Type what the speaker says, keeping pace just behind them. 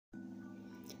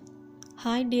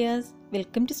Hi dears,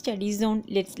 welcome to Study Zone.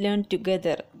 Let's learn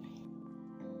together.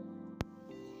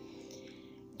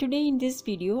 Today in this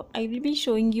video, I will be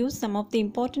showing you some of the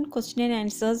important question and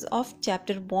answers of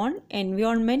Chapter 1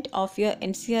 Environment of your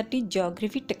NCERT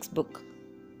Geography textbook.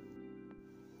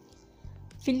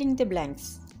 Filling the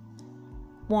blanks.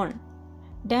 1.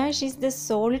 Dash is the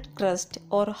solid crust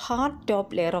or hard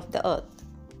top layer of the earth.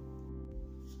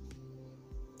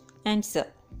 Answer.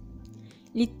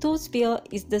 Lithosphere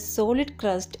is the solid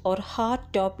crust or hard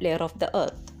top layer of the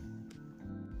earth.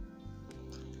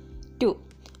 2.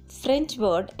 French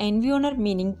word environner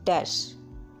meaning dash.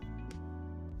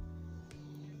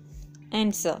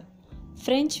 Answer.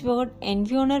 French word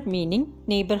environner meaning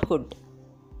neighborhood.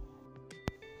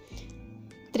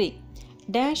 3.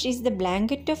 Dash is the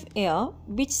blanket of air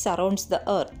which surrounds the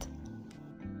earth.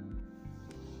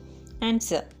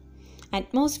 Answer.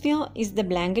 Atmosphere is the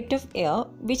blanket of air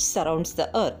which surrounds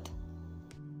the earth.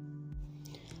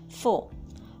 4.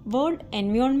 World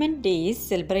Environment Day is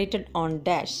celebrated on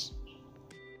dash.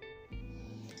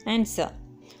 Answer.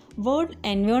 World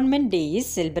Environment Day is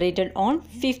celebrated on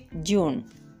 5th June.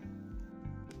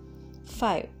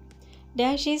 5.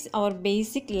 Dash is our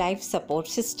basic life support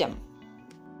system.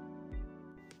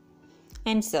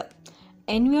 Answer.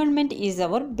 Environment is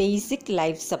our basic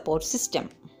life support system.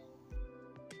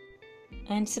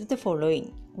 Answer the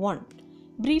following. 1.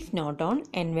 Brief note on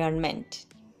environment.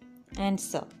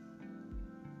 Answer.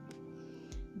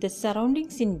 The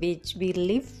surroundings in which we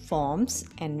live forms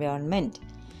environment.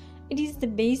 It is the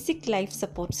basic life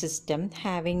support system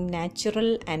having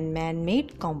natural and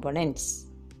man-made components.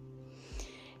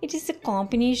 It is a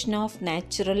combination of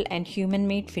natural and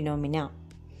human-made phenomena.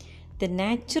 The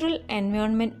natural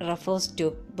environment refers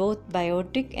to both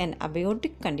biotic and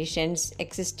abiotic conditions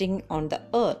existing on the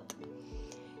earth.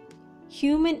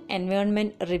 Human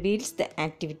environment reveals the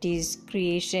activities,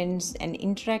 creations, and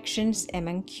interactions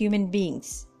among human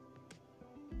beings.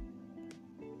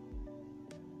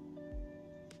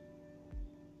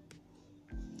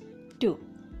 Two.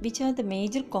 Which are the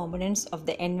major components of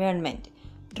the environment?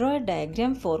 Draw a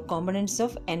diagram for components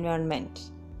of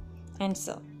environment.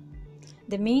 Answer.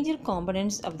 The major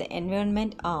components of the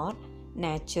environment are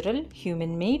natural,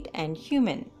 human-made, and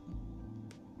human.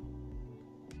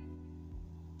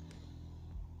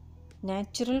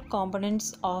 Natural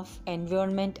components of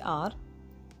environment are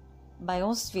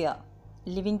biosphere,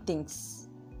 living things;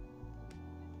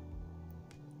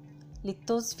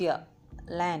 lithosphere,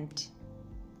 land;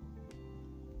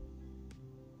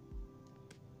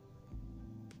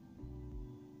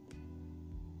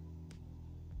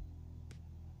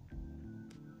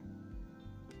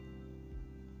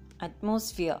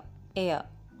 atmosphere, air;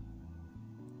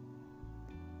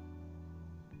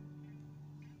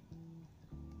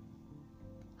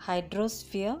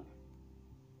 hydrosphere,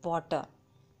 water;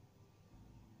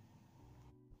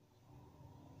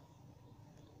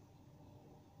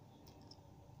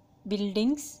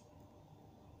 buildings,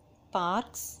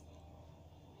 parks,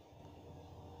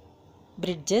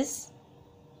 bridges,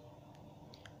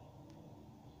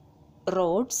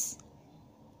 roads,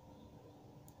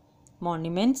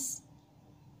 monuments,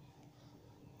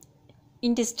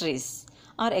 industries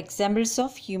are examples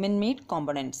of human-made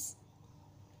components.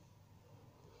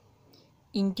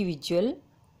 Individual,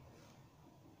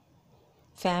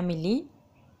 family,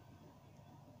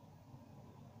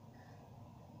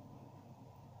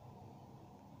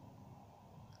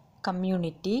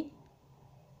 community,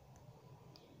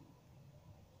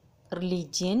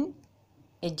 religion,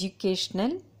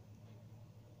 educational,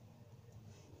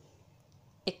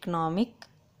 economic,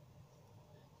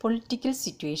 political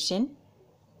situation.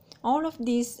 All of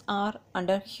these are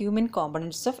under human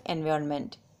components of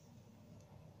environment.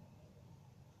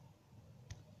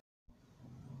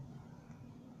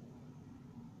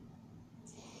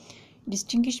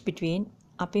 Distinguish between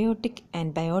abiotic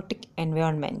and biotic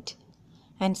environment.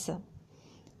 Answer.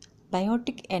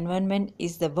 Biotic environment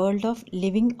is the world of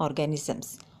living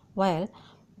organisms, while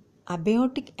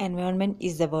abiotic environment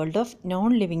is the world of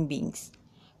non-living beings.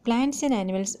 Plants and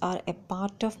animals are a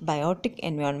part of biotic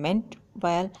environment,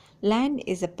 while land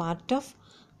is a part of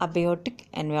abiotic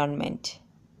environment.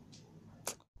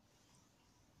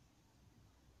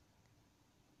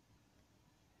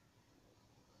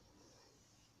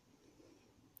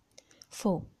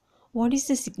 4. What is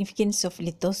the significance of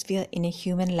lithosphere in a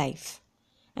human life?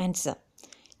 Answer.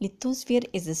 Lithosphere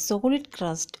is a solid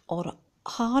crust or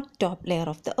hard top layer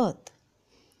of the earth.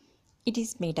 It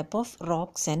is made up of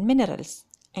rocks and minerals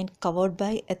and covered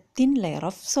by a thin layer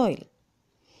of soil.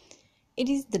 It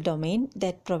is the domain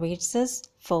that provides us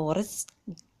forests,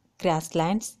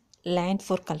 grasslands, land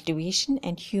for cultivation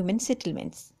and human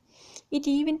settlements. It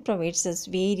even provides us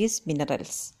various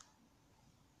minerals.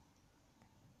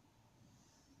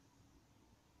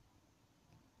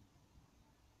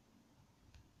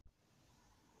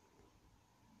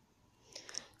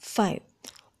 Five.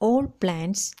 All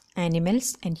plants,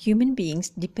 animals, and human beings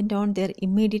depend on their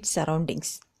immediate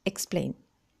surroundings. Explain.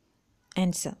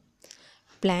 Answer.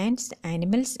 Plants,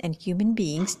 animals, and human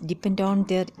beings depend on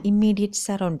their immediate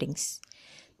surroundings.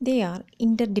 They are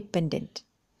interdependent.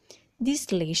 This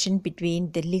relation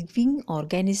between the living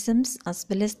organisms as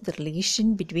well as the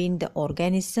relation between the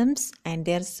organisms and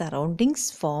their surroundings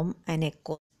form an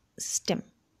ecosystem.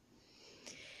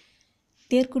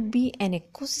 There could be an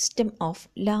ecosystem of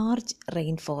large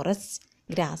rainforests,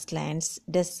 grasslands,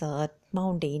 desert,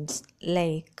 mountains,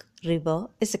 lake, river,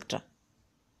 etc.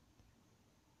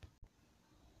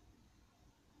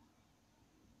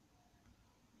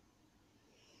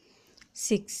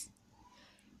 6.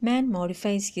 Man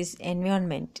modifies his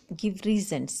environment. Give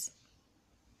reasons.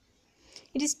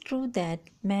 It is true that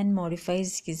man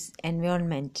modifies his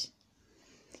environment.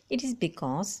 It is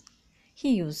because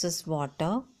he uses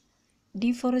water,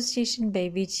 deforestation by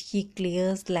which he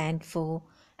clears land for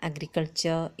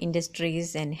agriculture,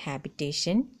 industries and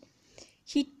habitation.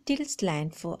 He tills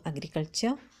land for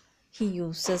agriculture. He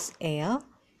uses air.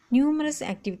 Numerous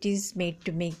activities made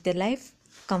to make the life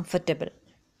comfortable.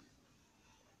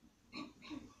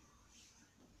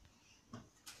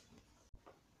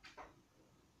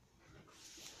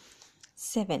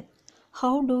 7.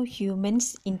 How do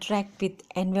humans interact with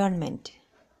environment?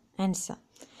 Answer.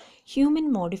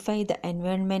 Humans modify the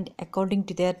environment according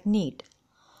to their need.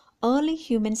 Early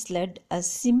humans led a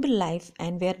simple life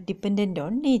and were dependent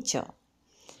on nature.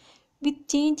 With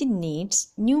change in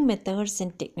needs, new methods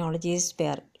and technologies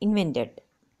were invented.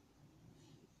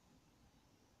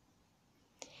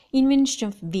 Invention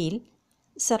of wheel,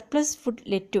 surplus food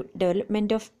led to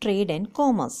development of trade and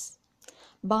commerce.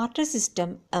 Barter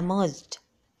system emerged.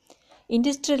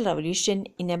 Industrial Revolution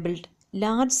enabled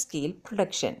large-scale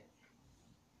production.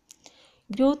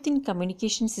 Growth in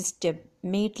communication system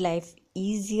made life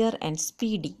easier and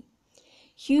speedy.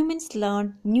 Humans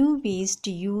learned new ways to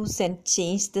use and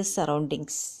change the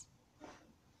surroundings.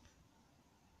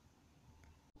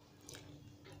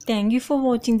 Thank you for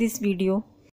watching this video.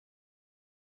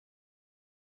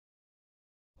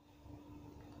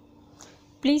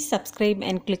 Please subscribe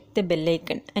and click the bell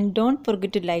icon, and don't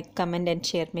forget to like, comment and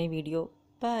share my video.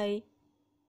 Bye.